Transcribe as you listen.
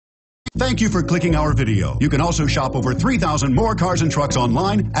Thank you for clicking our video. You can also shop over 3,000 more cars and trucks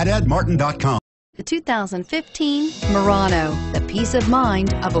online at edmartin.com. The 2015 Murano, the peace of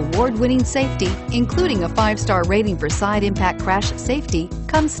mind of award-winning safety, including a 5-star rating for side impact crash safety,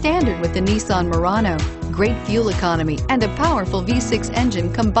 comes standard with the Nissan Murano. Great fuel economy and a powerful V6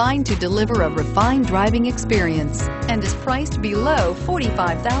 engine combine to deliver a refined driving experience and is priced below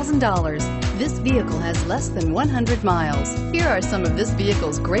 $45,000. This vehicle has less than 100 miles. Here are some of this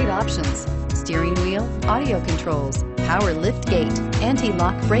vehicle's great options: steering wheel audio controls, power lift gate,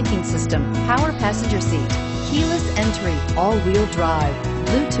 anti-lock braking system, power passenger seat, keyless entry, all-wheel drive,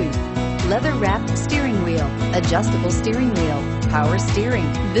 Bluetooth, leather-wrapped steering wheel, adjustable steering wheel, power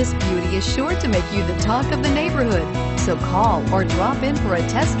steering. This beauty is sure to make you the talk of the neighborhood. So call or drop in for a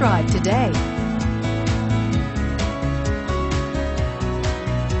test drive today.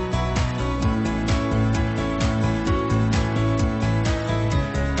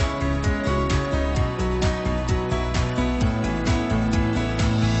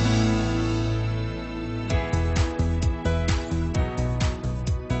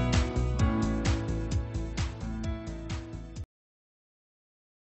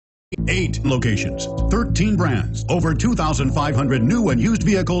 Eight locations, 13 brands, over 2,500 new and used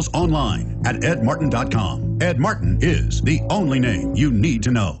vehicles online at edmartin.com. Ed Martin is the only name you need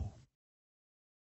to know.